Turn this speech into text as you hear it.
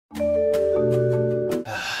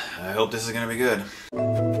I hope this is gonna be good.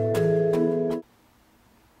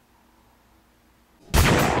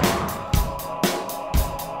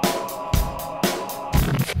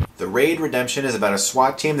 The Raid Redemption is about a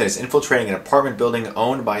SWAT team that is infiltrating an apartment building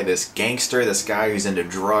owned by this gangster, this guy who's into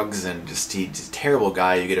drugs and he's a terrible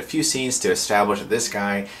guy. You get a few scenes to establish that this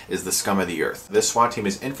guy is the scum of the earth. This SWAT team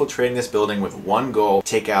is infiltrating this building with one goal: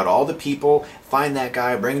 take out all the people, find that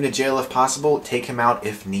guy, bring him to jail if possible, take him out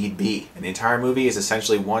if need be. And the entire movie is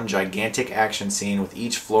essentially one gigantic action scene with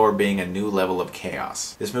each floor being a new level of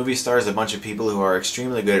chaos. This movie stars a bunch of people who are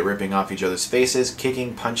extremely good at ripping off each other's faces,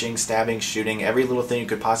 kicking, punching, stabbing, shooting, every little thing you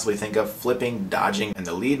could possibly think of, flipping, dodging, and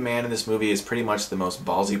the lead man in this movie is pretty much the most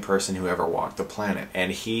ballsy person who ever walked the planet.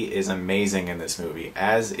 And he is amazing in this movie,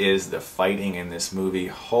 as is the fighting in this movie.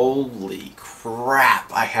 Holy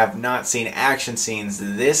crap! I have not seen action scenes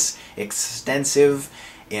this extensive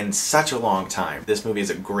in such a long time. This movie is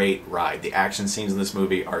a great ride. The action scenes in this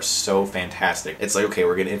movie are so fantastic. It's like, okay,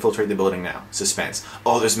 we're gonna infiltrate the building now. Suspense.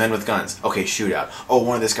 Oh, there's men with guns. Okay, shootout. Oh,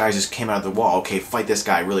 one of these guys just came out of the wall. Okay, fight this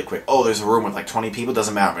guy really quick. Oh, there's a room with like 20 people.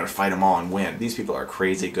 Doesn't matter. I'm gonna fight them all and win. These people are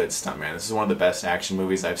crazy good stuntmen. This is one of the best action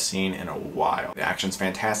movies I've seen in a while. The action's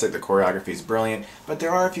fantastic. The choreography is brilliant. But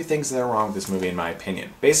there are a few things that are wrong with this movie in my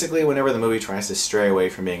opinion. Basically, whenever the movie tries to stray away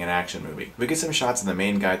from being an action movie, we get some shots of the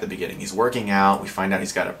main guy at the beginning. He's working out. We find out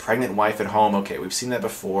he's got a pregnant wife at home. Okay, we've seen that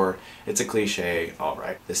before. It's a cliche.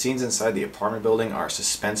 Alright. The scenes inside the apartment building are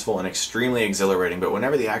suspenseful and extremely exhilarating, but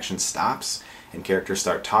whenever the action stops and characters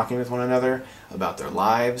start talking with one another about their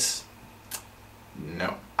lives,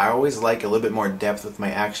 no. I always like a little bit more depth with my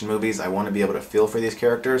action movies. I want to be able to feel for these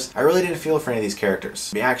characters. I really didn't feel for any of these characters.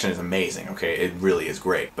 The action is amazing, okay? It really is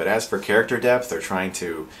great. But as for character depth or trying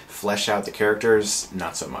to flesh out the characters,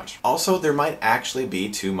 not so much. Also, there might actually be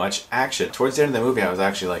too much action. Towards the end of the movie, I was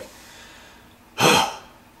actually like,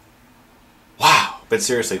 wow. But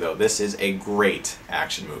seriously though, this is a great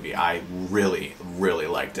action movie. I really, really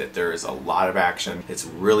liked it. There is a lot of action. It's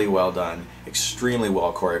really well done, extremely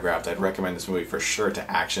well choreographed. I'd recommend this movie for sure to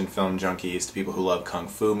action film junkies, to people who love kung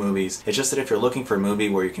fu movies. It's just that if you're looking for a movie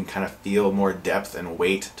where you can kind of feel more depth and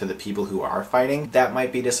weight to the people who are fighting, that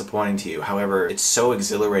might be disappointing to you. However, it's so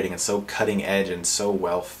exhilarating and so cutting edge and so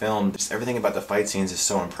well filmed. Just everything about the fight scenes is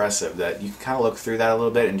so impressive that you can kind of look through that a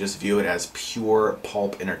little bit and just view it as pure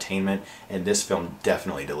pulp entertainment, and this film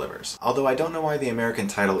definitely delivers. Although I don't know why the American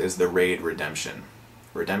title is The Raid Redemption.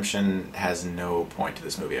 Redemption has no point to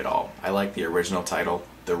this movie at all. I like the original title,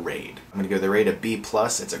 The Raid. I'm gonna give The Raid a B+.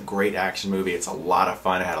 It's a great action movie. It's a lot of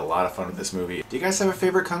fun. I had a lot of fun with this movie. Do you guys have a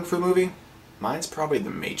favorite kung fu movie? Mine's probably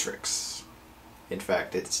The Matrix. In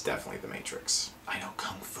fact, it's definitely The Matrix. I know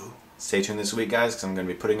kung fu. Stay tuned this week, guys, because I'm going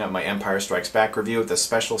to be putting up my Empire Strikes Back review with a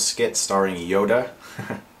special skit starring Yoda.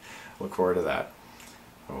 Look forward to that.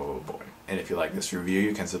 Oh boy. And if you like this review,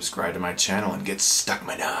 you can subscribe to my channel and get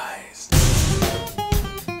Stuckmanized.